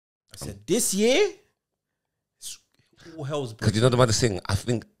said this year, all hell's because you know the maddest thing. I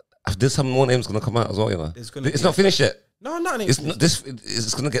think there's some more names gonna come out as well. You know, it's not finished yet. No, nothing. It's not,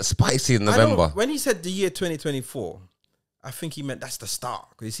 it's gonna get spicy in November. When he said the year 2024, I think he meant that's the start.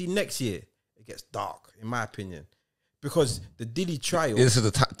 Because you see, next year it gets dark, in my opinion, because the Diddy trial. This is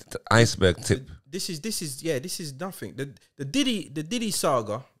the iceberg tip. This is nothing. The Diddy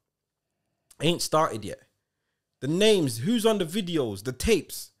saga ain't started yet. The names, who's on the videos, the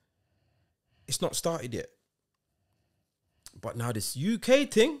tapes, it's not started yet. But now this UK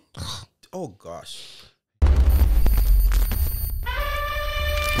thing, oh gosh.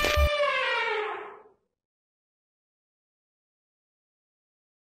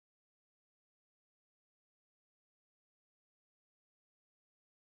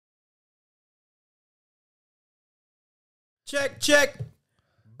 Check.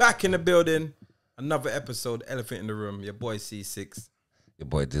 Back in the building. Another episode, Elephant in the Room. Your boy Ceesix. Your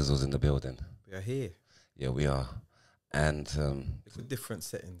boy Dizzle's in the building. We are here. Yeah, we are. And it's with different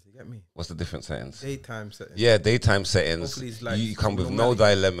settings. You get me? What's the different settings? Daytime settings. Yeah, daytime settings. Like you come with no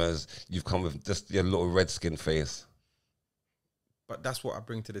dilemmas. You've come with just your little red skin face. But that's what I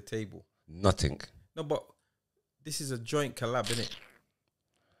bring to the table. Nothing. No, but this is a joint collab, innit?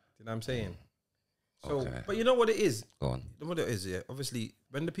 You know what I'm saying? So, okay. But you know what it is? Go on. You know what it is, yeah? Obviously,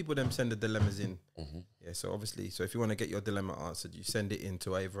 when the people them send the dilemmas in, yeah, so obviously, so if you want to get your dilemma answered, you send it in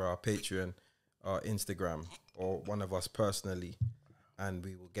to either our Patreon, our Instagram, or one of us personally, and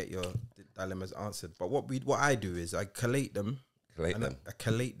we will get your dilemmas answered. But what I do is I collate them. I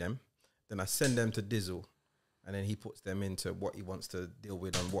collate them, then I send them to Dizzle, and then he puts them into what he wants to deal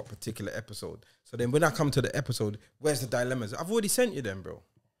with on what particular episode. So then when I come to the episode, where's the dilemmas? I've already sent you them, bro.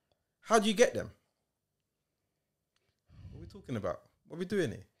 How do you get them? What are we talking about? What are we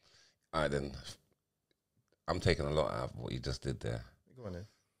doing here? All right, then. I'm taking a lot out of what you just did there. Go on then.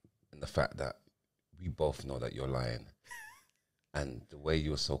 And the fact that we both know that you're lying. And the way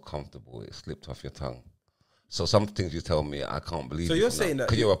you were so comfortable, it slipped off your tongue. So some things you tell me, I can't believe. So you're saying that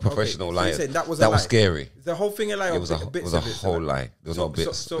because you're a professional liar. So that was scary. Is the whole thing a lie? It was a whole lie. There was no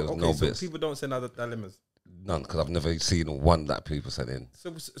bits. There was no bits. So people don't send other dilemmas. None, because I've never seen one that people sent in.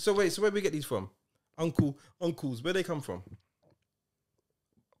 So wait. So where we get these from? Uncles. Where they come from?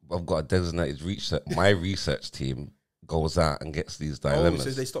 I've got a designated research. My research team goes out and gets these dilemmas. Oh,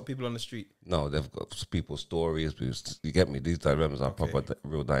 so they stop people on the street? No, they've got people's stories. You get me? These dilemmas are proper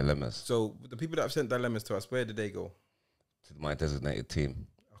real dilemmas. So the people that have sent dilemmas to us, where did they go? To my designated team.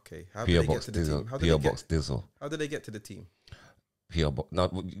 Okay. How did they get to the team? P.O. Box Dizzle. How did they get to the team? P.O. Box.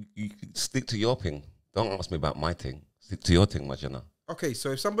 No, you stick to your thing. Don't ask me about my thing. Stick to your thing, Majana. Okay,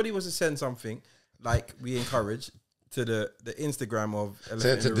 so if somebody was to send something, like we encourage, to the Instagram of...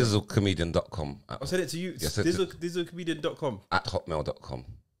 Send it to dizzlecomedian.com. I'll send it to you. Yes, dizzlecomedian.com. At hotmail.com.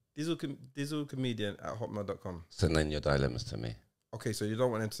 Dizzlecomedian@hotmail.com. Send in your dilemmas to me. Okay, so you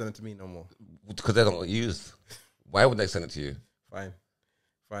don't want them to send it to me no more? Because they don't get used. Why would they send it to you? Fine.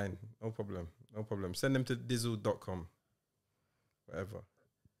 No problem. Send them to dizzle.com. Whatever.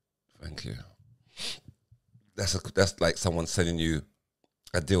 Thank you. That's like someone sending you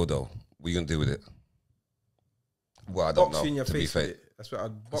a dildo. What are you going to do with it? Well, I don't know. Box you in your face with it. That's what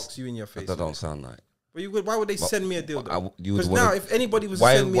I'd box you in your face. That don't sound like. Well, why would they send me a dildo? Because now, if anybody was to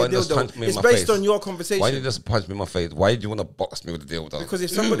send me a dildo, me it's based on your conversation. Why did you just punch me in my face? Why did you want to box me with a dildo? Because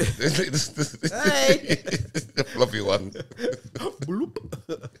if somebody... Hey! Love you one.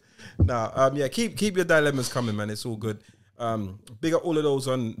 Nah, keep your dilemmas coming, man. It's all good. Big up all of those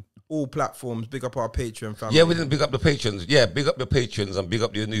on all platforms. Big up our Patreon family. Yeah, we didn't big up the patrons. Yeah, big up the patrons and big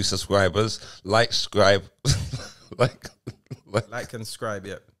up your new subscribers. Like, subscribe. like and subscribe,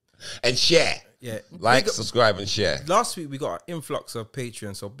 yeah. And share. Yeah. Like, subscribe, and share. Last week, we got an influx of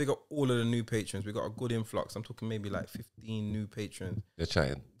Patreons. So big up all of the new patrons. We got a good influx. I'm talking maybe like 15 new patrons. You're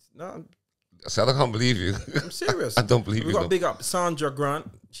chatting. No, I can't believe you. I'm serious. I don't believe you. We got big up Sandra Grant.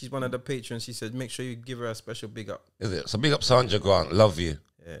 She's one of the patrons. She said, make sure you give her a special big up. Is it? So big up Sandra Grant. Love you.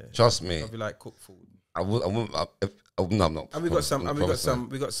 Yeah. Trust me. Love you like cook food. No, I'm not. And we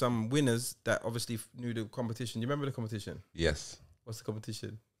got some winners that obviously knew the competition. You remember the competition? Yes. What's the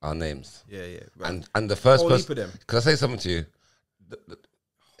competition? Our names. Yeah. Right. And the first Holy person. for them. Can I say something to you?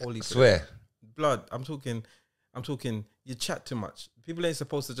 Holy I swear. Them. Blood. I'm talking. You chat too much. People ain't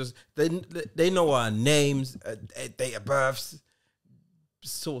supposed to just. They know our names, date of births,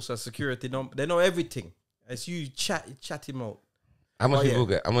 social security number. They know everything. It's you chatty mode. How much people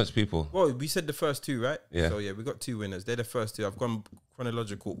get? How much people? Well, we said the first two, right? Yeah. So yeah, we got two winners. They're the first two. I've gone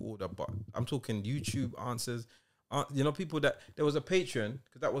chronological order, but I'm talking YouTube answers. You know, people that there was a Patreon,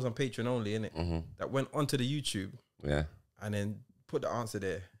 because that was on Patreon only, innit? That went onto the YouTube. Yeah. And then put the answer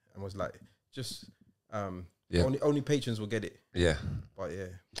there. and was like, just Yeah. only patrons will get it. Yeah. But yeah.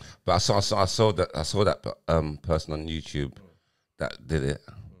 But I saw that person on YouTube that did it,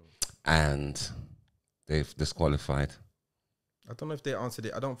 and they've disqualified I don't know if they answered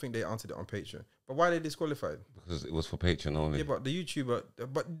it. I don't think they answered it on Patreon. But why are they disqualified? because it was for Patreon only. Yeah, but the YouTuber,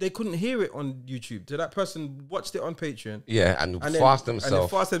 but they couldn't hear it on YouTube. So that person watched it on Patreon. Yeah, and And fast then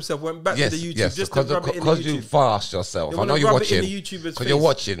themselves. fast themselves, went back to the YouTube yes, just to rub it in the because you YouTube. fast yourself. They I wanna know you're rub it in watching. the YouTuber's Because you're face.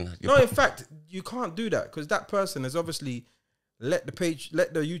 watching. No, in fact, you can't do that because that person has obviously let the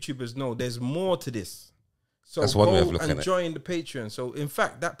YouTubers know there's more to this. So That's one way go of looking and at it. join the Patreon. So in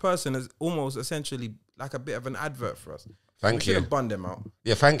fact, that person is almost essentially like a bit of an advert for us. Thank We you. should have banned them out.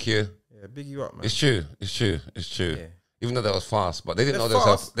 Yeah, thank you. Yeah, big you up, man. It's true. It's true. It's true. Yeah. Even though that was fast, but they didn't know They're they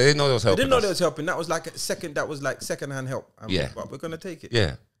was fast. They didn't know they was They helping. didn't know us. they was helping. That was like a second. That was like second-hand help. Yeah. But we're gonna take it.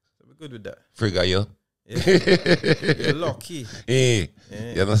 Yeah. So we're good with that. Free guy, yo. Yeah. You're lucky. Yeah.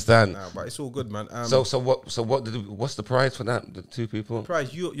 Yeah. You understand? Nah, but it's all good, man. So what's the prize for that? The two people?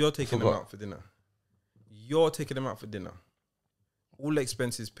 Prize, you're taking them Forgot. out for dinner. You're taking them out for dinner. All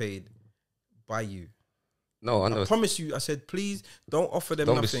expenses paid by you. No, I know. I promise you. I said, please don't offer them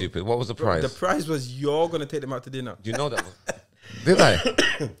Don't be nothing. stupid. What was the Bro, prize? the prize was you're gonna take them out to dinner. Do you know that? Did I?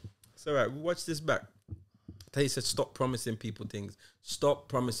 It's all right. Watch this back. Tay said, stop promising people things. Stop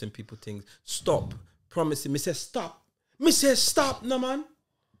promising people things. Stop promising. Me says stop. Me says stop, no man.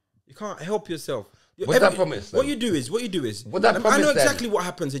 You can't help yourself. What's that promise, What then? you do is. What that I promise know then? exactly what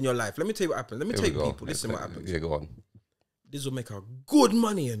happens in your life. Let me tell you what happens. Let me Here tell we you go. people. Listen what happens. Yeah, go on. This will make a good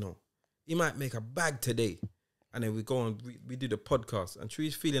money, you know. He might make a bag today. And then we go and we do the podcast. And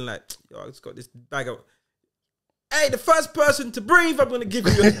Tree's feeling like, yo, I just got this bag of, hey, the first person to breathe, I'm going to give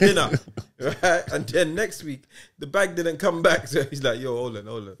you a dinner. Right? And then next week, the bag didn't come back. So he's like, yo, hold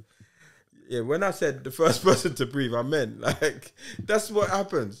on. Yeah, when I said the first person to breathe, I meant, like, that's what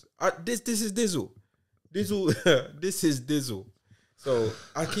happens. This is Dizzle. This is Dizzle. So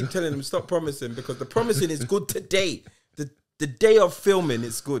I keep telling him, stop promising, because the promising is good today. The day of filming,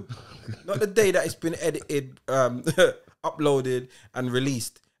 it's good. Not the day that it's been edited, uploaded, and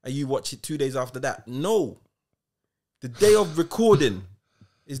released, and you watch it 2 days after that. No. The day of recording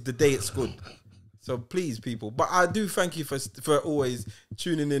is the day it's good. So please, people. But I do thank you for always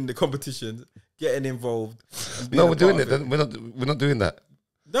tuning in the competitions, getting involved. And being No, a we're doing part it. of We're not doing that.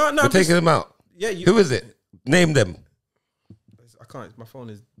 No, We're taking them out. Yeah, Who is it? Name them. I can't. My phone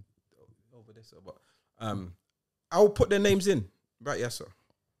is over there, sir. But I'll put their names in. Right, yes, sir.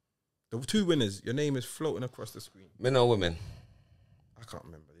 The two winners. Your name is floating across the screen. Men or women? I can't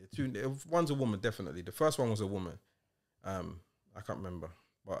remember. One's a woman, definitely. The first one was a woman. I can't remember.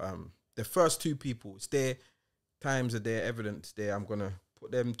 But the first two people, it's their times are there, evidence there. I'm gonna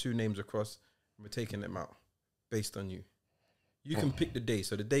put them two names across, and we're taking them out based on you. You can pick the day.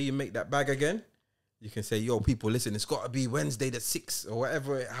 So the day you make that bag again, you can say, yo, people, listen, it's got to be Wednesday the 6th or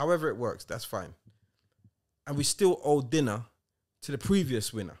whatever, however it works. That's fine. And we still owe dinner to the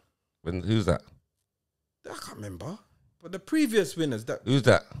previous winner. Who's that? I can't remember. But the previous winners, Who's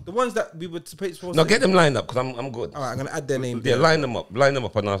that? the ones that we were supposed No, to get them lined up because I'm good. All right, I'm going to add their name Yeah, there. line them up,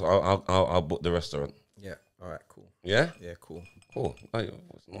 and I'll book the restaurant. Yeah, all right, cool. Yeah, Yeah, cool. cool.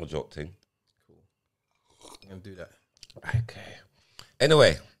 It's not a joke thing. Cool. I'm going to do that. Okay.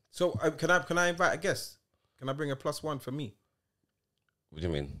 Anyway, So can I invite a guest? Can I bring a +1 for me? what do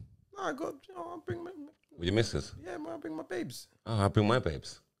you mean? No, I'll bring my, With your missus? yeah, I'll bring my babes. Oh, I'll bring my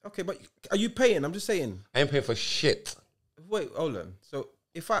babes. Okay, but are you paying? I'm just saying. I ain't paying for shit. Wait, hold on. So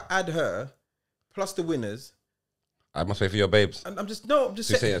if I add her plus the winners, I must pay for your babes. and I'm just So you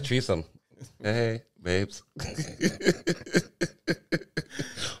say saying. a threesome. Hey, babes.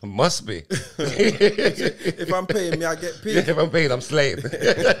 Must be. If I'm paying me, I get paid. If I'm paid, I'm slaying.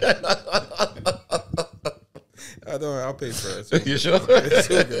 I don't know, I'll pay for it. You sure? It's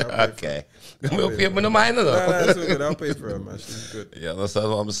all good. I'll pay Okay. We'll pay me no mind though. No, it's all good. I'll pay for her, man. She's good. Yeah, that's what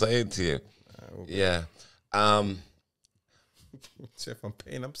I'm saying to you. Yeah. So if I'm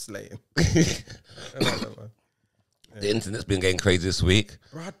paying, I'm slaying. The internet's been getting crazy this week.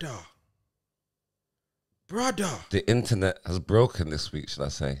 Brother. The internet has broken this week, should I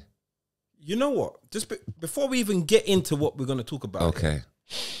say? You know what? Just before we even get into what we're going to talk about. Okay.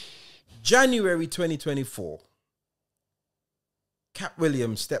 January 2024. Cat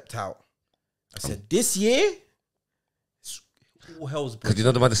Williams stepped out. I said, this year, all hell's Because breaking. you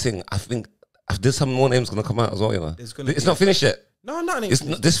know the maddest thing, I think there's some more names going to come out as well, you know. It's be- not finished yet. No, nothing. It's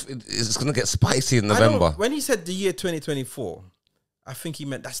not this. It's going to get spicy in I know, November. when he said the year 2024, I think he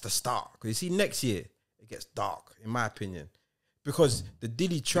meant that's the start. Because you see, next year, it gets dark, in my opinion. because the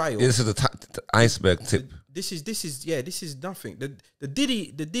Diddy trial. This is the iceberg tip. This is nothing. The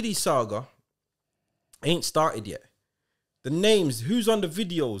Diddy saga ain't started yet. The names, who's on the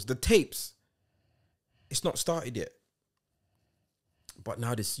videos, the tapes, it's not started yet. But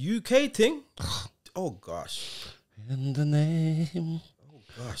now this UK thing, oh gosh. In the name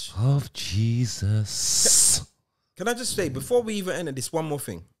Gosh. of Jesus. Can I just say, before we even enter this, one more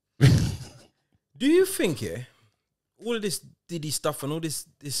thing. Do you think, yeah, all of this Diddy stuff and all this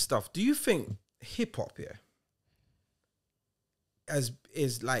stuff, do you think hip-hop, yeah,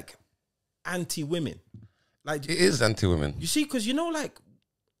 is like anti-women? Like, It is anti-women. you see, because, you know, like,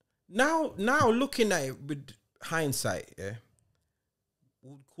 now looking at it with hindsight, yeah,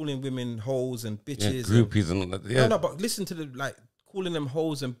 calling women hoes and Yeah, bitches. groupies and all that. Yeah. No, but listen to the, like, calling them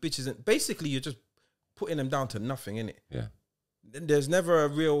hoes and bitches. And basically, you're just putting them down to nothing, innit? Yeah. There's never a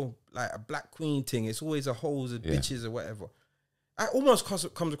real, like, a black queen thing. It's always a hoes and bitches or whatever. It almost comes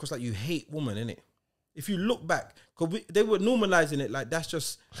across like you hate woman, innit? If you look back, because they were normalizing it like that's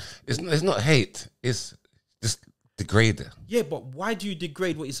just... It's not hate. It's just degrade. Yeah, but why do you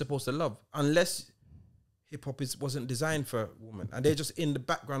degrade what you're supposed to love? Unless hip-hop wasn't designed for women. And they're just in the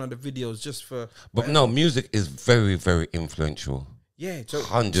background of the videos just for... But no, music is very, very influential. Yeah. So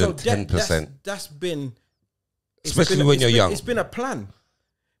 110%. That's been... Especially when you're young. It's been a plan.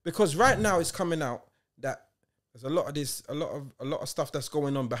 Because right now it's coming out that there's a lot of stuff that's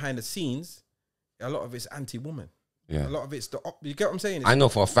going on behind the scenes. A lot of it's anti-woman. Yeah. A lot of it's you get what I'm saying? I know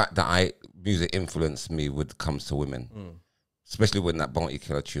for a fact that music influenced me when it comes to women. Especially when that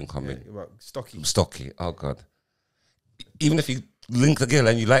Banter tune come in. About Stocky. Stocky. Oh God. Even if you link the girl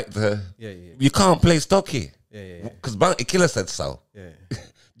and you like you can't play Stocky. Yeah. Because Banter said so. Yeah.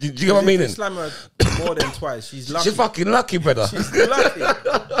 Do you get what I mean? Slam her more than twice. She's lucky. She's fucking lucky, brother. She's lucky.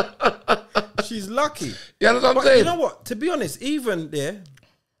 She's lucky. Yeah, that's what I'm But saying. you know what? To be honest, even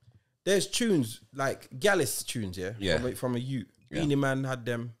there's tunes like Gallus tunes, from a youth. Beanie Man had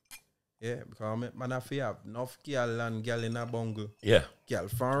them. Yeah, because man, I feel enough girl and girl in a bongo. Yeah. Girl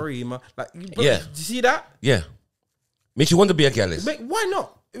from Rima. Like, do Yeah. you see that? Yeah. Makes you want to be a gallus. Why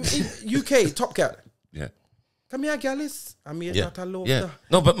not? UK, Top Cat. Yeah. Come here, Gallus. I'm here, Yeah. not alone. Yeah.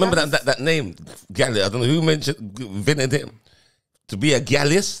 No, but remember that name, Gallus. I don't know who invented it. To be a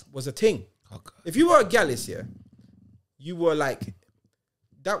gallus was a thing. Oh, God. If you were a gallus, you were like,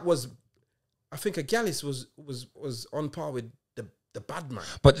 that was, I think a gallus was on par with the bad man.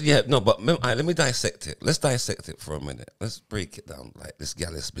 But yeah, no, but let me dissect it. Let's dissect it for a minute. Let's break it down like this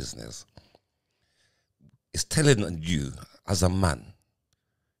gallus business. It's telling you as a man,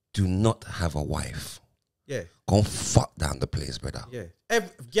 do not have a wife. Yeah. Go fuck down the place, brother. Yeah.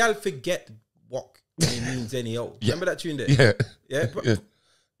 Gal forget what it means any old. Yeah. Remember that tune there? Yeah. Yeah. But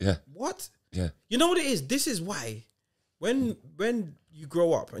Yeah. what? Yeah. You know what it is? This is why when you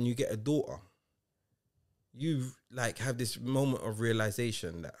grow up and you get a daughter, you like have this moment of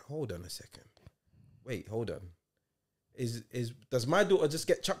realization that, hold on a second. Wait, hold on. Does my daughter just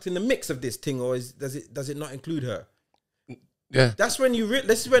get chucked in the mix of this thing, or does it not include her? Yeah. That's when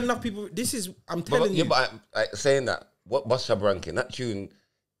this is when enough people, I'm telling you. Yeah, but I saying that, what Busta ranking, that tune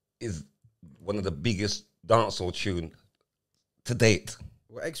is one of the biggest dancehall tune to date.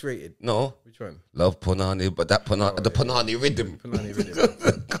 What, X-rated? No. Which one? Love Punani, but that Punani rhythm. Punani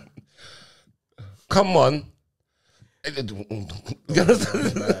rhythm. Come on. You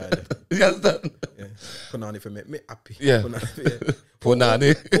understand? You understand? Yeah. Punani for me happy. Yeah.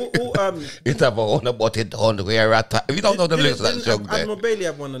 Punani. It have on about it on the way if you don't know the lyrics of that song there. Admiral Bailey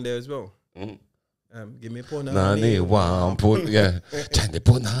have one on there as well. Give me Punani. Nani one put Chani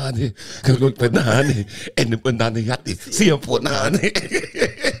Punani. Look Punani. And the Punani yati. See a Punani.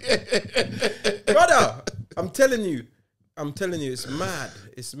 Brother, I'm telling you, it's mad.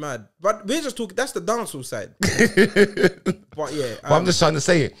 It's mad. But we're just talking, that's the dancehall side. But yeah. But I'm just trying to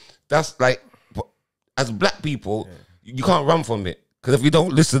say it. That's like, as black people, you can't run from it. Because if you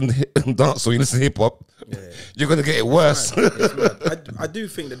don't listen dancehall, you listen hip hop, you're going to get it worse. It's mad. I do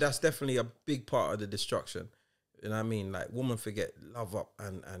think that's definitely a big part of the destruction. You know what I mean? Like, women forget love up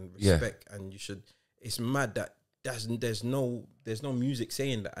and respect, and you should. It's mad that there's no music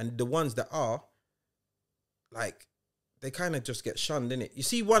saying that, and the ones that are, like, they kind of just get shunned, innit? You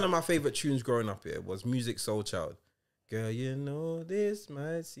see, one of my favorite tunes growing up here was Music Soul Child. Girl, you know this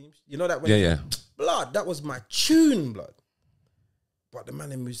might seem, you know that when blood, that was my tune, blood. But the man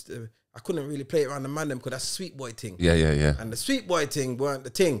them used to, I couldn't really play it around the man them because that's Sweet Boy thing. Yeah. And the Sweet Boy thing weren't the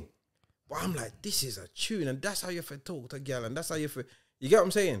thing. But I'm like, this is a tune, and that's how you feel talk to a gal, and that's how you feel. You get what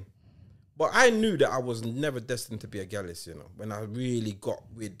I'm saying? But I knew that I was never destined to be a gallus, you know, when I really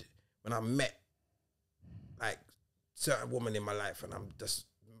when I met like certain woman in my life, and I'm just,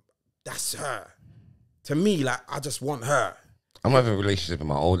 that's her. To me, like, I just want her. I'm having a relationship in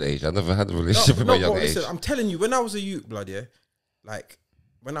my old age. I never had a relationship in my young age. Listen, I'm telling you, when I was a youth, blood, yeah, like,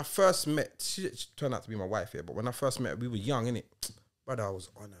 when I first met, she turned out to be my wife, yeah, but when I first met her, we were young, innit? Brother, I was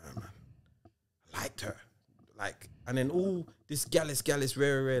on her, man. I liked her. Like, and then all this gallus,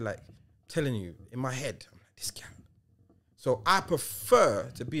 rare, like, telling you, in my head, I'm like, this gal. So I prefer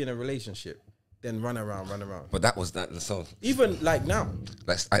to be in a relationship than run around. But that was not the song. Even like now.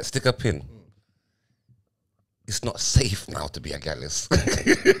 Like, I stick a pin. It's not safe now to be a gallus.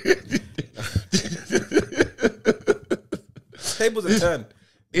 Tables are turned.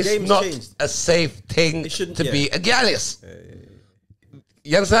 It's Game's not changed. a safe thing to be a gallus.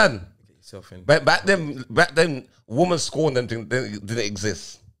 You understand? But back then, woman scorn them things didn't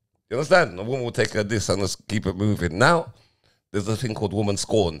exist. You understand? A woman will take her this and just keep it moving. Now, there's a thing called woman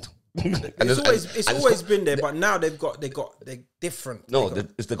scorned. It's always been there, but now they're different. No,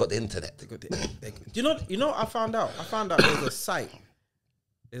 they've got the internet. Do you know? I found out there's a site.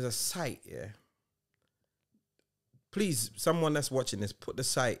 There's a site, yeah. Please, someone that's watching this, put the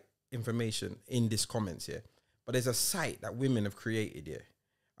site information in this comments, yeah. But there's a site that women have created, yeah.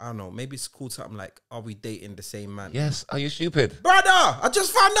 I don't know, maybe it's called something like, "Are we dating the same man?" Yes. Are you stupid, brother? I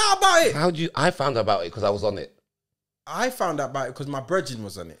just found out about it. I found out about it because I was on it. I found out about it because my brethren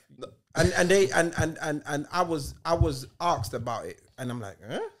was on it, and I was asked about it, and I'm like,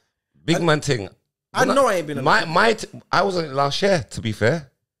 huh? Big man thing. I know I ain't been on it. I was on it last year. To be fair,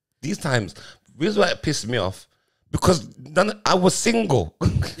 these times, reason why it pissed me off because I was single.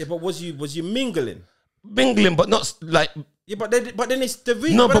 Yeah, but was you mingling? Mingling, but not like. Yeah, but then it's the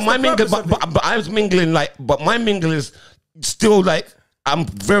reason. No, but my mingling, but I was mingling but my mingling is still like. I'm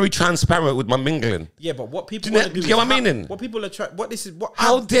very transparent with my mingling. Yeah, but what people want to do you get what I mean? What people are trying. What this is? What?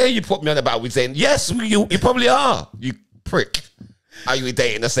 How dare you put me on about with saying yes? You probably are. You prick. Are you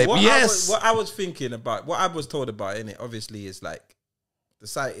dating the same? Yes. What I was thinking about, what I was told about in it, obviously, is like the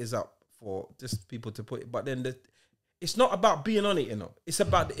site is up for just people to put it, but then it's not about being on it, you know. It's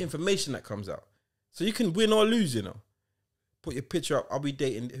about the information that comes out, so you can win or lose, you know. Put your picture up. Are we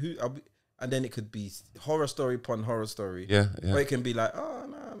dating? Who? Are we, and then it could be horror story upon horror story. Yeah. Or it can be like, oh,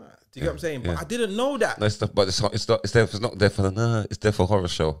 no. Do you get what I'm saying? But I didn't know that. No, but it's not there for it's there for horror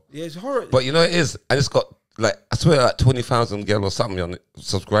show. Yeah, it's horror. But you know it is. I just got like, I swear like 20,000 girl or something on it,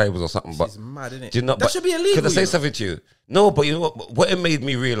 subscribers or something. But it's mad, isn't it? Do you know, that should be illegal. Could I say something to you? No, but you know what it made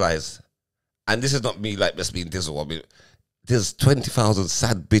me realize, and this is not me like just being Dizzle. I mean, there's 20,000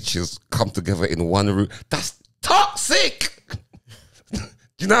 sad bitches come together in one room. That's toxic.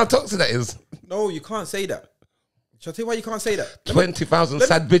 Do you know how toxic that is? No, you can't say that. Shall I tell you why you can't say that? 20,000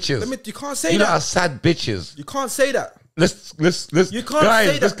 sad bitches. You can't say you that. You know how sad bitches. You can't say that. Let's you can't guys,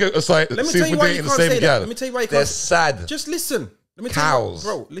 say that. Let's go aside. Let me tell you why you can't say that. Let me tell you why you can't. They're sad. Just listen. Let me Cows.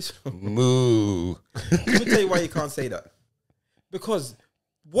 Tell you, bro, listen. Moo. Let me tell you why you can't say that. Because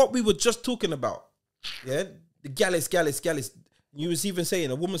what we were just talking about, yeah, the gallus. You was even saying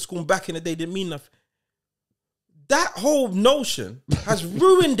a woman's school back in the day didn't mean nothing. That whole notion has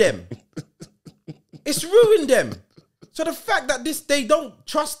ruined them. It's ruined them. So the fact that they don't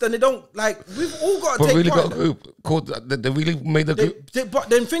trust and they don't like, we've all got to take really part. Got a group called. They really made a group. But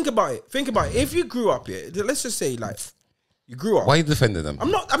then think about it. If you grew up here, let's just say like you grew up. Why are you defending them?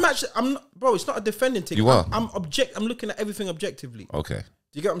 I'm not. Bro, it's not a defending thing. You are. I'm looking at everything objectively. Okay.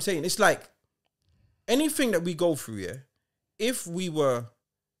 Do you get what I'm saying? It's like anything that we go through. Yeah. If we were,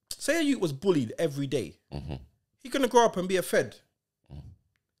 say, a youth was bullied every day. Mm-hmm. He's going to grow up and be a fed.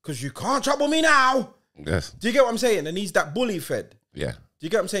 Because you can't trouble me now. Yes. Do you get what I'm saying? And he's that bully fed. Yeah. Do you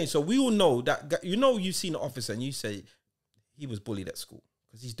get what I'm saying? So we all know that, you've seen an officer and you say he was bullied at school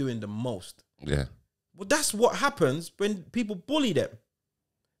because he's doing the most. Yeah. Well, that's what happens when people bully them.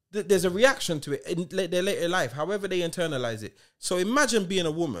 There's a reaction to it in their later life, however they internalize it. So imagine being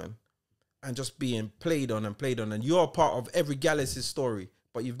a woman and just being played on, and you're a part of every gallus' story,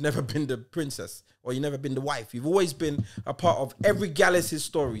 but you've never been the princess or you've never been the wife. You've always been a part of every gallus'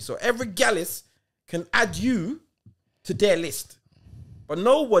 story. So every gallus can add you to their list, but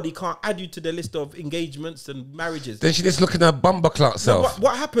nobody can't add you to their list of engagements and marriages. Then she just looking at her bumper clock self.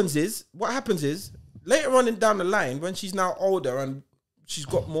 What happens is later on down the line, when she's now older and she's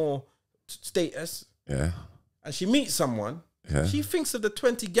got more status, yeah, and she meets someone, yeah, she thinks of the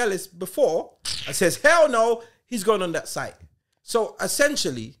 20 gallus before and says, hell no, he's going on that site. So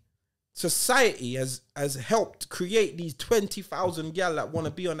essentially, society has helped create these 20,000 gal that want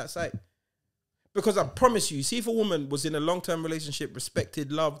to be on that site. Because I promise you, see, if a woman was in a long-term relationship, respected,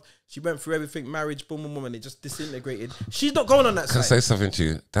 loved, she went through everything, marriage, boom, boom, boom, and it just disintegrated, she's not going on that site. Can I say something to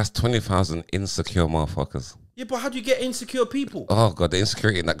you? That's 20,000 insecure motherfuckers. Yeah, but how do you get insecure people? Oh God, the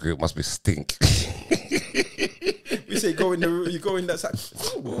insecurity in that group must be stink. We say go in the room, you go in that side.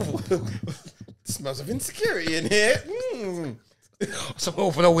 Smells of insecurity in here. Someone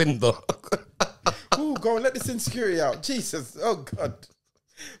open the window. Ooh, go and let this insecurity out. Jesus, oh God.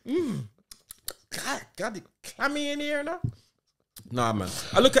 God, it clammy in here now. Nah, man.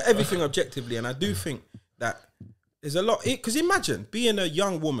 I look at everything objectively, and I do think that there's a lot. Because imagine being a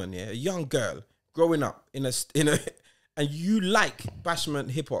young woman, yeah, a young girl growing up in a, and you like bashment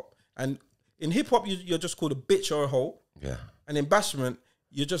hip hop, and in hip hop you're just called a bitch or a hoe, Yeah. and in bashment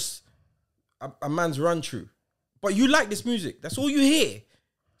you're just a man's run through. But you like this music. That's all you hear.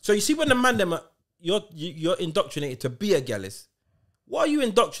 So you see when the man them are, you're indoctrinated to be a gallus. What are you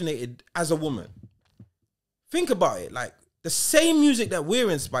indoctrinated as a woman? Think about it. Like the same music that we're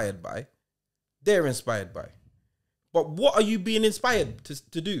inspired by, they're inspired by. But what are you being inspired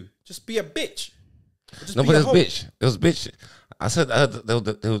to do? Just be a bitch. Just No, be but a there's hoe. bitch. There was bitch. I said there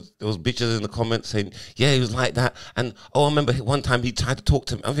was bitches in the comments saying, yeah, he was like that. And I remember one time he tried to talk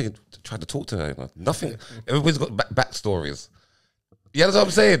to me. I'm thinking, tried to talk to her. You know, nothing. Everybody's got backstories. You know what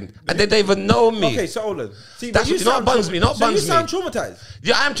I'm saying? And they don't even know me. Okay, so hold on. See, That's but what not buns me. Not so buns you sound me. traumatized.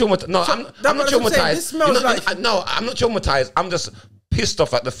 Yeah, I'm traumatized. No, I'm not what I'm saying. traumatized. This smells like- no, I'm not traumatized. I'm just pissed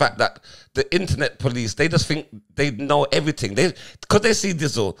off at the fact that the internet police, they just think they know everything. Because they see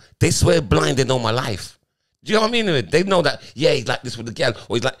Dizzle, they swear blind they know my life. Do you know what I mean? They know that, yeah, he's like this with the girl,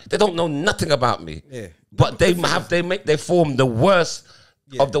 or he's like, they don't know nothing about me. Yeah. But they form the worst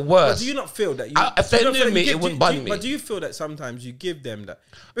of the worst. But do you not feel that? If they knew me, it wouldn't bun me. But do you feel that sometimes you give them that?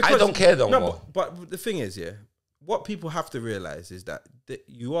 I don't care no more. But the thing is, yeah, what people have to realize is that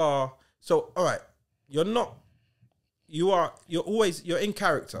you are, so, all right, you're in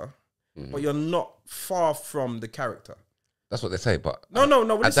character, but you're not far from the character. That's what they say, but No.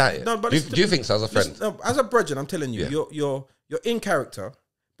 I doubt it. Do you think so as a friend? Listen, as a brethren, I'm telling you, Yeah. you're in character,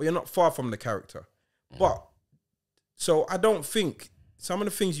 but you're not far from the character. But so I don't think some of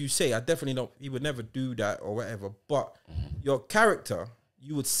the things you say, I definitely don't. You would never do that or whatever. But your character,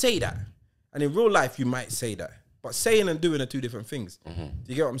 you would say that, and in real life, you might say that. But saying and doing are two different things. Do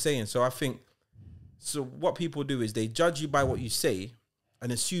you get what I'm saying? So I think, so what people do is they judge you by what you say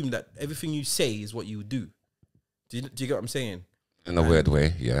and assume that everything you say is what you do. Do you get what I'm saying? In a weird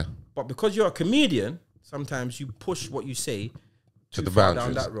way, yeah. But because you're a comedian, sometimes you push what you say To the far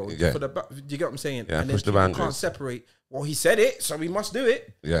boundaries. down that road. Yeah. Do you get what I'm saying? Yeah, and push the people boundaries. can't separate, well, he said it, so we must do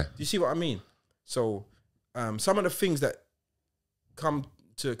it. Yeah. Do you see what I mean? So some of the things that come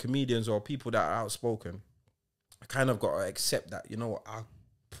to comedians or people that are outspoken, I kind of got to accept that, you know what, I'll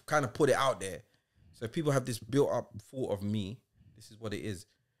kind of put it out there. So if people have this built up thought of me, this is what it is.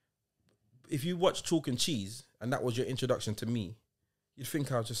 If you watch Chalk and Cheese, and that was your introduction to me, you'd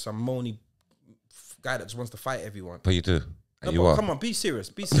think I was just some moany guy that just wants to fight everyone. But you do. No, And you but are. come on, be serious,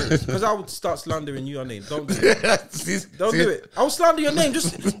 because I would start slandering your name. Don't do it. Don't do it. I'll slander your name.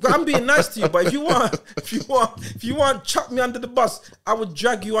 I'm being nice to you, but if you want, chuck me under the bus. I would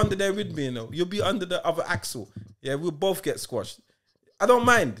drag you under there with me. You know, you'll be under the other axle. Yeah, we'll both get squashed. I don't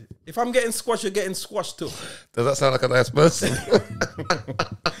mind. If I'm getting squashed, you're getting squashed too. Does that sound like a nice person?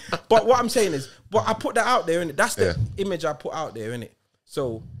 But what I'm saying is, but I put that out there, innit? That's the image I put out there, innit?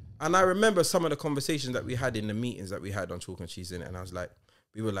 So, and I remember some of the conversations that we had in the meetings that we had on Chalk and Cheese, innit? And I was like,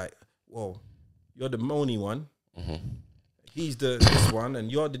 we were like, whoa, you're the moany one. He's the this one,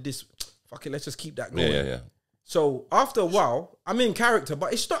 and you're the this. Fuck it, let's just keep that going. Yeah. So after a while, I'm in character,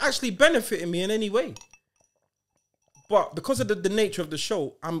 but it's not actually benefiting me in any way. But because of the nature of the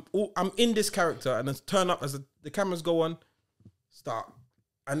show, I'm in this character, and then turn up as the cameras go on, start.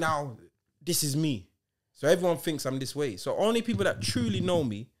 And now this is me. So everyone thinks I'm this way. So only people that truly know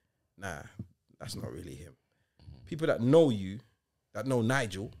me, nah, that's not really him. People that know you, that know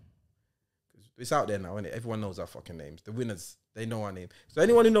Nigel, it's out there now, innit? Everyone knows our fucking names. The winners, they know our name. So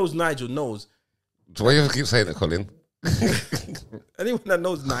anyone who knows Nigel knows. So why you keep saying that, Colin? Anyone that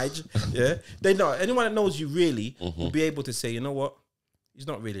knows Nigel, yeah, they know. Anyone that knows you really will be able to say, you know what, he's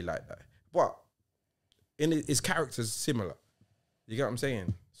not really like that. But in his character's similar. You get what I'm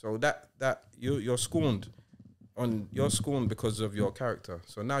saying? So that you're scorned because of your character.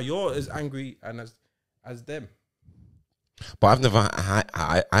 So now you're as angry and as them. But I've never,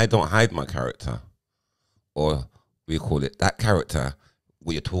 I don't hide my character, or we call it that character.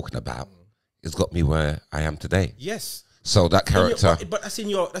 What you're talking about has got me where I am today. Yes. So that character, but that's in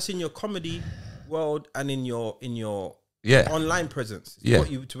your comedy world and in your online presence. It's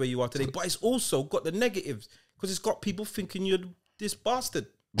got you to where you are today. But it's also got the negatives because it's got people thinking you're this bastard.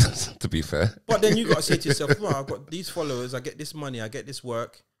 to be fair. But then you got to say to yourself, well, I've got these followers, I get this money, I get this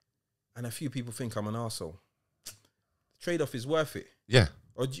work, and a few people think I'm an arsehole. trade-off is worth it. Yeah.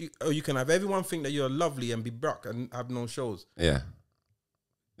 Or you can have everyone think that you're lovely and be broke and have no shows. Yeah.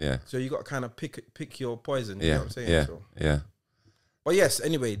 Yeah. So you got to kind of pick your poison. You Yeah. know what I'm saying? Yeah. So. Yeah. But yes,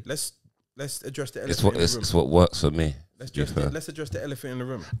 anyway, let's address the elephant It's what in the room. it's what works for me. Let's address the elephant in the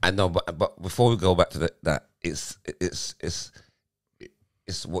room. I know, but before we go back to that, it's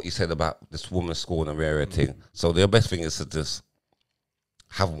what you said about this woman school and a rare thing. So the best thing is to just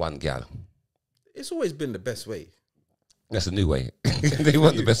have one gal. It's always been the best way. That's a new way. They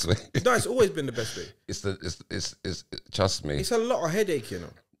want the best way. No, it's always been the best way. It's trust me. It's a lot of headache, you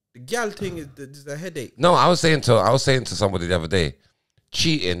know. The gal thing is the headache. No, I was saying to somebody the other day,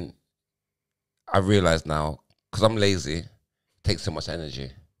 cheating. I realize now because I'm lazy, takes so much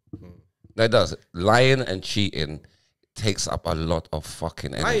energy. No, it does. Lying and cheating takes up a lot of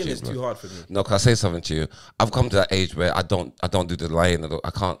fucking energy. Lying is too hard for me. No, can I say something to you? I've come to that age where I don't do the lying.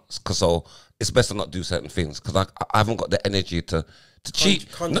 I can't, cause so it's best to not do certain things because I haven't got the energy to cheat.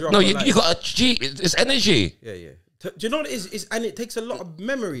 No, you got to cheat. It's energy. Yeah. Do you know what it is? And it takes a lot of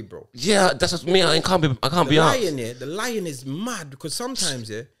memory, bro. Yeah, that's just me. I can't be lying. Yeah, the lying is mad because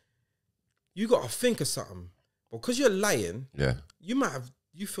sometimes you got to think of something, but because you're lying,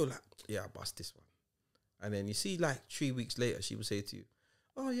 you feel like I bust this one. And then you see, like 3 weeks later, she will say to you,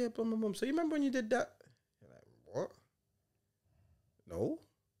 "Oh yeah, but my mum. So you remember when you did that?" You're like, "What? No."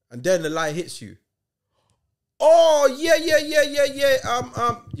 And then the lie hits you. Oh yeah.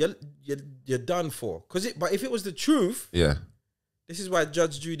 You're done for. But if it was the truth, this is why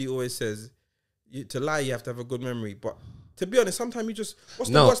Judge Judy always says, to lie you have to have a good memory. But to be honest, sometimes you just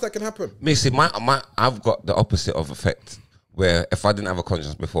what's the worst that can happen? Me see, I've got the opposite of effect. Where if I didn't have a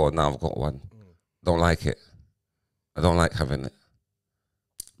conscience before, now I've got one. Don't like it. I don't like having it.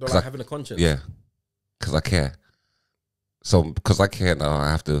 Don't like having a conscience? Yeah. Because I care. So because I care now,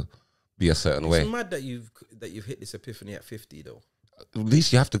 I have to be a certain way. It's mad that you've hit this epiphany at 50 though. At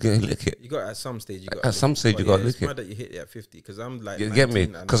least you have to lick it. You got at some stage. You got at some stage you got to lick it. It's mad that you hit it at 50 because I'm like, you get me?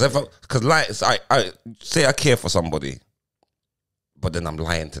 Because I say I care for somebody, but then I'm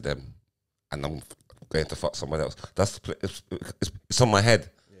lying to them, and I'm going to fuck someone else. It's on my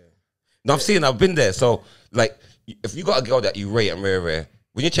head. No, I've been there. So, like, if you got a girl that you rate and rare,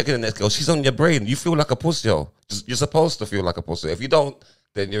 when you're checking the next girl, she's on your brain. You feel like a pussy, yo. You're supposed to feel like a pussy. If you don't,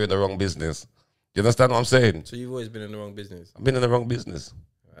 then you're in the wrong business. You understand what I'm saying? So you've always been in the wrong business? I've been in the wrong business.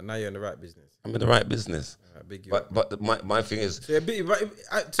 And now you're in the right business? I'm in the right business. But my thing is... So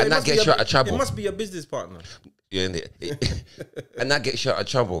and that gets you out of trouble. It must be your business partner. Yeah, and that gets you out of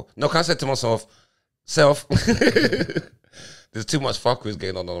trouble. No, can I say to myself, there's too much fuckery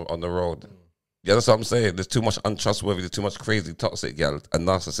going on the road. You understand what I'm saying? There's too much untrustworthy, there's too much crazy, toxic gal and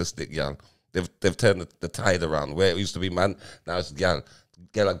narcissistic gal. They've turned the tide around. Where it used to be man, now it's gal.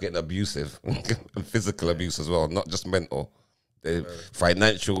 Gal are getting abusive and physical abuse as well, not just mental.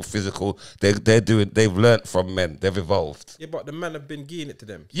 Financial, physical. They've learnt from men. They've evolved. Yeah, but the men have been giving it to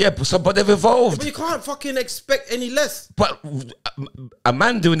them. Yeah, but they've evolved. But you can't fucking expect any less. But a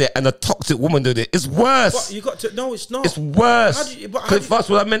man doing it and a toxic woman doing it is worse. But you got to no, it's not. It's worse. Because first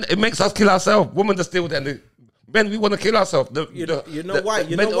of all, it makes us kill ourselves. Women are still there. Men, we want to kill ourselves. You know why?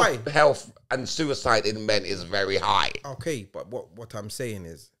 Mental health and suicide in men is very high. Okay, but what I'm saying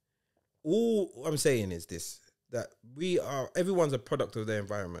is, all I'm saying is this. That everyone's a product of their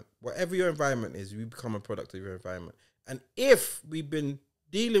environment. Whatever your environment is, you become a product of your environment. And if we've been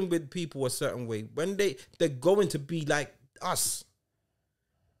dealing with people a certain way, when they're going to be like us.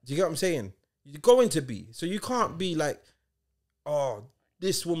 Do you get what I'm saying? You're going to be. So you can't be like, oh,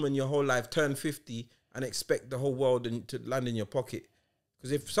 this woman your whole life turned 50 and expect the whole world to land in your pocket.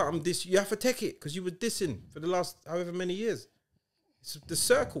 Because if something you have to take it because you were dissing for the last however many years. It's the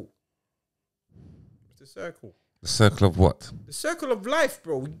circle. It's the circle. The circle of what? The circle of life,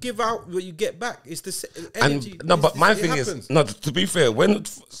 bro. We give out what you get back. It's the energy. But my thing is, to be fair, when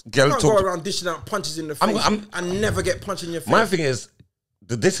girl you can't go around dishing out punches in the face and never get punched in your face. My thing is,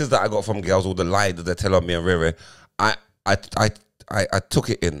 the disses that I got from girls, all the lies that they tell on me and Rere, I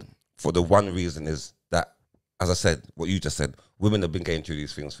took it in for the one reason is that, as I said, what you just said, women have been going through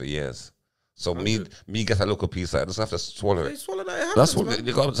these things for years. So me get a local piece, I just have to swallow it. Swallow that. It happens, that's what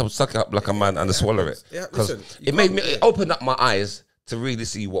you got to suck it up like a man and swallow it. Because it opened up my eyes to really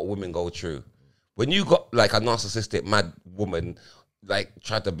see what women go through. When you got like a narcissistic mad woman, like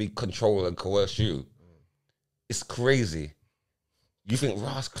try to be control and coerce you, it's crazy. You think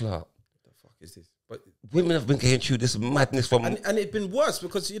rascal, what the fuck is this? But women have been going through this madness from and it's been worse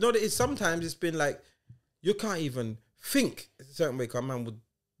because you know that sometimes it's been like you can't even think a certain way. Because a man would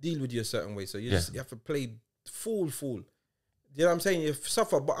deal with you a certain way, so you have to play fool. You know what I'm saying? You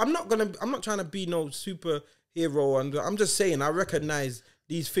suffer, but I'm not trying to be no super hero. And I'm just saying, I recognize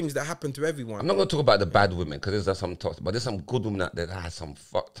these things that happen to everyone. I'm not going to talk about the bad women because there's some toxic, but there's some good women out there that has some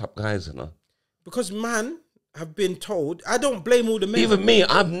fucked up guys, you know. Because man have been told, I don't blame all the men. Even me,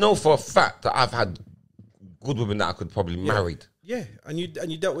 I know for a fact that I've had good women that I could probably married. Yeah, and you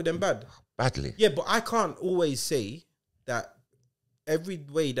dealt with them badly. Yeah, but I can't always say that every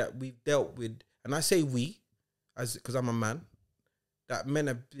way that we've dealt with, and I say we, as because I'm a man, that men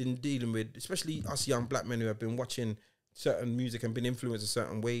have been dealing with, especially us young black men who have been watching certain music and been influenced a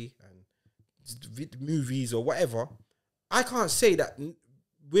certain way and movies or whatever. I can't say that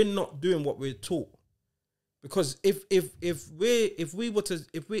we're not doing what we're taught, because if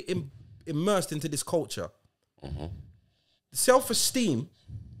we're immersed into this culture, self-esteem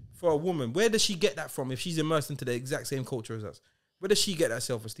for a woman, where does she get that from if she's immersed into the exact same culture as us? Where does she get that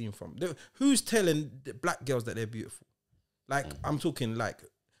self-esteem from? Who's telling the black girls that they're beautiful? Like, I'm talking like,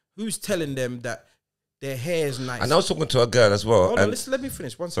 who's telling them that their hair is nice? And I was talking to a girl as well. Hold on, let me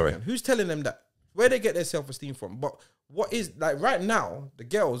finish one second. Who's telling them that? Where they get their self-esteem from? But what is, like, right now, the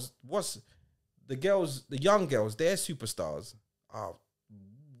young girls, they're superstars.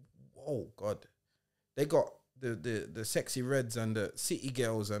 Oh God. They got the sexy reds and the city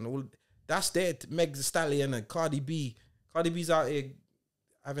girls and all. That's their Meg Thee Stallion and Cardi B. Cardi B's out here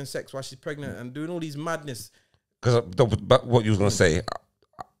having sex while she's pregnant and doing all these madness. Because, but what you was gonna say,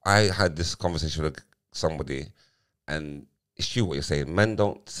 I had this conversation with somebody, and it's true what you're saying. Men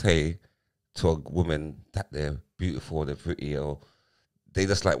don't say to a woman that they're beautiful, they're pretty, or they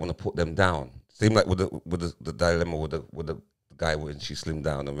just like want to put them down. Same like with the dilemma with the guy when she slimmed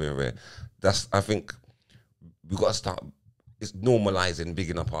down and rare. That's, I think we got to start. It's normalizing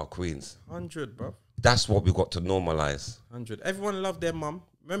bigging up our queens. 100, bro. That's what we got to normalize. 100. Everyone loved their mum.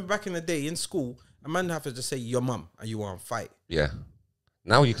 Remember back in the day in school, a man have to just say your mum and you want to fight. Yeah.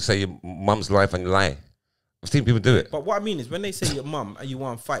 Now you can say your mum's life and you lie. I've seen people do it. But what I mean is when they say your mum and you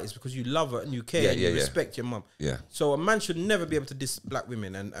want to fight, it's because you love her and you care and you respect your mum. Yeah. So a man should never be able to diss black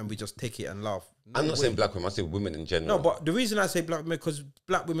women and we just take it and laugh. I'm not saying black women, I say women in general. No, but the reason I say black women, because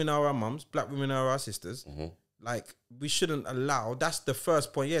black women are our mums, black women are our sisters. Like, we shouldn't allow, that's the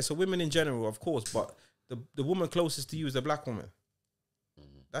first point. Yeah, so women in general, of course, but the woman closest to you is a black woman.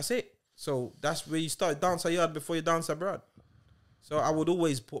 That's it. So that's where you start. Dance a yard before you dance abroad. So I would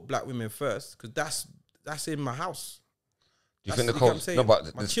always put black women first, because that's in my house. Do you think the culture? No,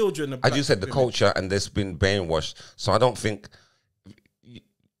 but my children. As you said, the culture and there's been brainwashed. So I don't think,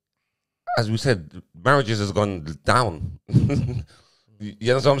 as we said, marriages has gone down. You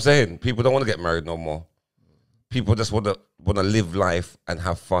know what I'm saying? People don't want to get married no more. People just want to live life and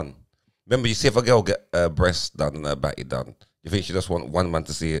have fun. Remember, you see if a girl get her breasts done and her body done, you think she just want one man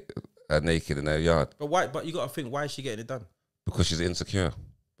to see her naked in her yard? But why? But you got to think, why is she getting it done? Because she's insecure.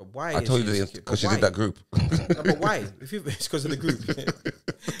 But why? I told you because she did that group. No, but why? It's because of the group.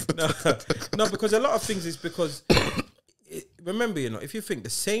 No, because a lot of things is because remember, if you think the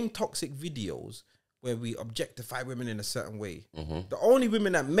same toxic videos where we objectify women in a certain way, the only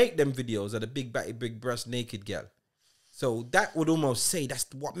women that make them videos are the big batty, big breast, naked girl. So that would almost say that's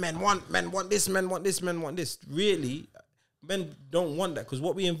what men want. Men want this, men want this, men want this. Really, men don't want that, because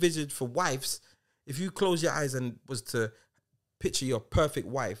what we envisage for wives, if you close your eyes and was to picture your perfect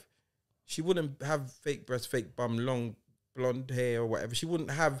wife, she wouldn't have fake breasts, fake bum, long blonde hair or whatever. She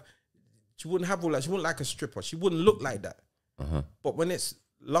wouldn't have all that. She wouldn't like a stripper. She wouldn't look like that. But when it's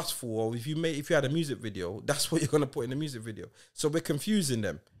lustful, or if you had a music video, that's what you're gonna put in the music video. So we're confusing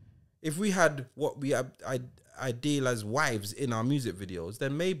them. If we had what we ideal as wives in our music videos,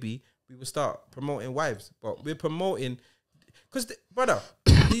 then maybe we would start promoting wives. But we're promoting, because brother,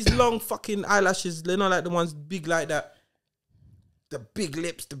 these long fucking eyelashes, they're not like the ones big like that. The big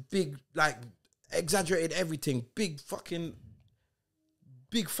lips, the big, like, exaggerated everything, big fuck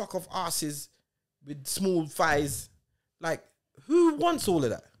off asses with small thighs. Like, who wants all of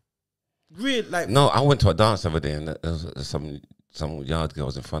that? Real, like. No, I went to a dance the other day and there was some yard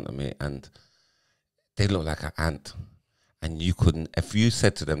girls in front of me and they look like an ant. And you couldn't, if you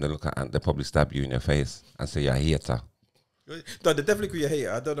said to them they look like an ant, they'd probably stab you in your face and say you're a hater. No, they definitely call you a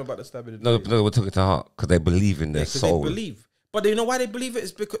hater. I don't know about the stabbing. No, we took it to heart because they believe in their soul. They believe. But you know why they believe it?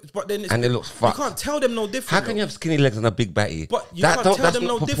 It's because, but then it's, and it looks fucked. You can't tell them no different. How can you have skinny legs and a big batty? But you can't tell them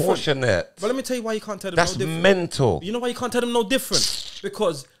no different. Proportionate. But let me tell you why you can't tell them that's no different. That's mental. You know why you can't tell them no different?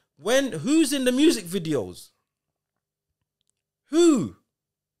 Because who's in the music videos? Who?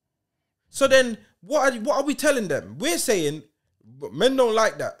 So then what are we telling them? We're saying men don't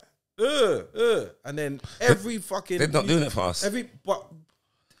like that. And then every fucking they're not doing it for us.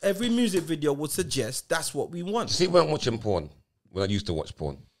 Every music video would suggest that's what we want. See, when I'm watching porn, when I used to watch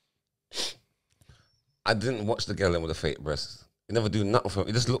porn, I didn't watch the girl with the fake breasts. It never do nothing for me.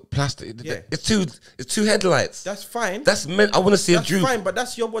 It just look plastic. Yeah. It's two headlights. That's fine. That's meant. I want to see a droop. That's fine, but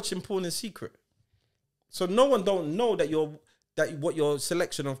that's you're watching porn in secret. So no one don't know that what your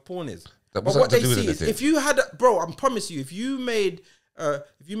selection of porn is. But what they see is if you had, bro, I promise you, if you made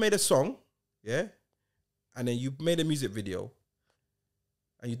a song, yeah, and then you made a music video,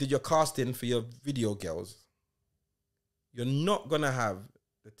 and you did your casting for your video girls, you're not gonna have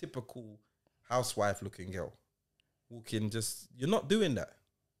the typical housewife looking girl walking. You're not doing that.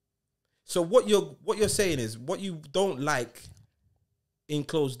 So what you're saying is what you don't like in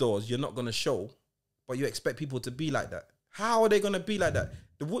closed doors, you're not gonna show, but you expect people to be like that. How are they gonna be like that?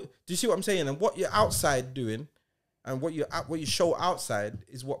 Do you see what I'm saying? And what you're outside doing, and what you show outside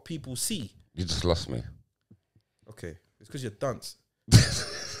is what people see. You just lost me. Okay, it's because you're dunce.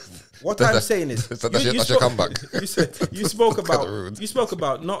 What I'm saying is, that's your comeback. You spoke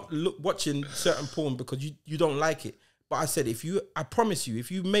about not watching certain porn because you don't like it. But I said, I promise you,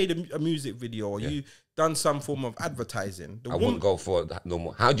 if you made a music video or you done some form of advertising, I wouldn't go for that no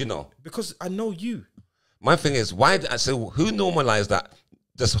more. How do you know? Because I know you. My thing is, who normalized that?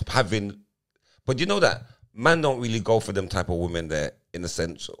 Just having, but you know that man don't really go for them type of women there in the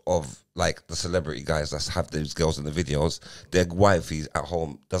sense of like the celebrity guys that have these girls in the videos. Their wifey at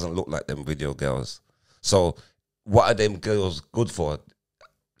home doesn't look like them video girls. So what are them girls good for?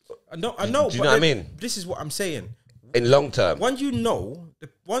 I know. Do you know what I mean? This is what I'm saying. In long term, once you know,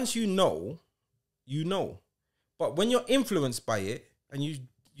 you know. But when you're influenced by it and you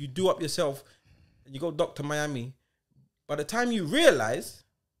do up yourself and you go Dr. Miami, by the time you realize,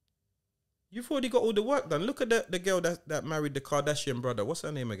 you've already got all the work done. Look at the girl that married the Kardashian brother. What's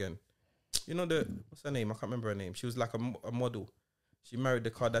her name again? You know what's her name? I can't remember her name. She was like a model. She married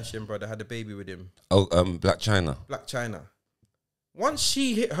the Kardashian brother, had a baby with him. Oh, Black China. Black China. Once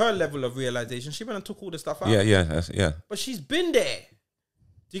she hit her level of realization, she went and took all the stuff out. Yeah. But she's been there.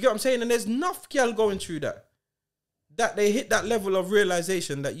 Do you get what I'm saying? And there's enough girl going through that they hit that level of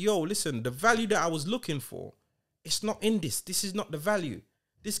realization that, yo, listen, the value that I was looking for, it's not in this. This is not the value.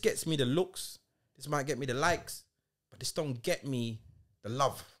 This gets me the looks. This might get me the likes, but this don't get me the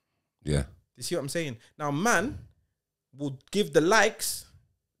love. Yeah. You see what I'm saying? Now, man will give the likes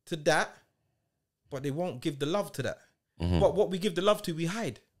to that, but they won't give the love to that. Mm-hmm. But what we give the love to, we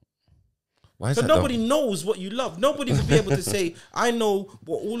hide. Why is so that nobody knows what you love. Nobody will be able to say, I know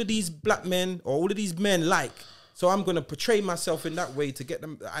what all of these black men or all of these men like, so I'm going to portray myself in that way to get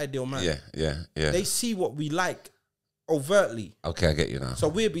them the ideal man. Yeah. They see what we like overtly. Okay, I get you now. So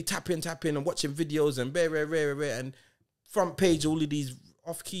we'll be tapping and watching videos and and front page, all of these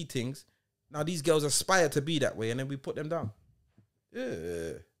off-key things. Now these girls aspire to be that way, and then we put them down.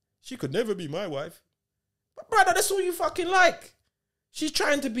 Yeah, she could never be my wife. But brother, that's all you fucking like. She's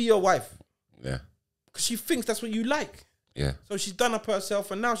trying to be your wife. Yeah. Because she thinks that's what you like. Yeah. So she's done up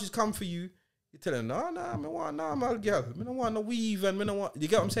herself, and now she's come for you. You tell her, no, my girl. I don't want no weave, and I don't want. You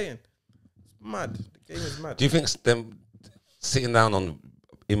get what I'm saying? It's mad. The game is mad. Do you think them sitting down on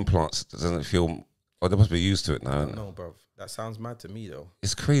implants doesn't feel? Oh, they must be used to it now. No, bro. That sounds mad to me, though.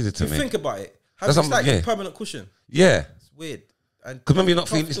 It's crazy to me. Think about it. It's like a permanent cushion. Yeah. It's weird. Because remember, you're not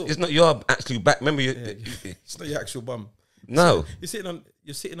feeling. It's not your actually back. Remember, it's not your actual bum. No. So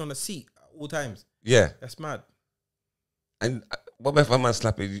you're sitting on a seat at all times. Yeah. That's mad. And what if a man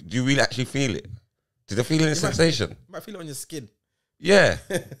slap you? Do you really actually feel it? Do you feel any sensation? You might feel it on your skin. Yeah.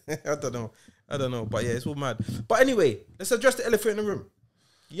 I don't know. But yeah, it's all mad. But anyway, let's address the elephant in the room.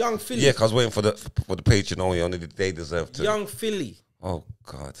 Young Philly. Yeah, because I was waiting for the page, only they deserve to. Young Philly. Oh,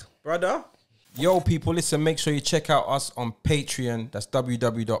 God. Brother. Yo, people, listen, make sure you check out us on Patreon. That's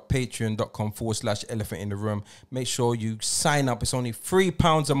www.patreon.com/elephant in the room. Make sure you sign up. It's only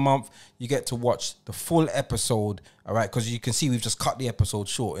 £3 a month. You get to watch the full episode, all right? Because you can see we've just cut the episode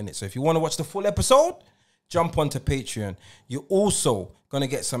short, innit? So if you want to watch the full episode, jump onto Patreon. You're also going to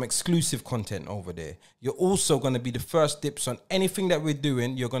get some exclusive content over there. You're also going to be the first dips on anything that we're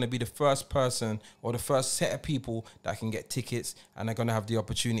doing. You're going to be the first person or the first set of people that can get tickets and are going to have the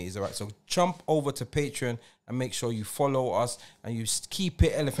opportunities, all right? So jump over to Patreon and make sure you follow us and you keep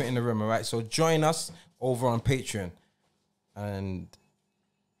it elephant in the room, all right? So join us over on Patreon and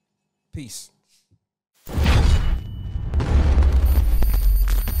peace.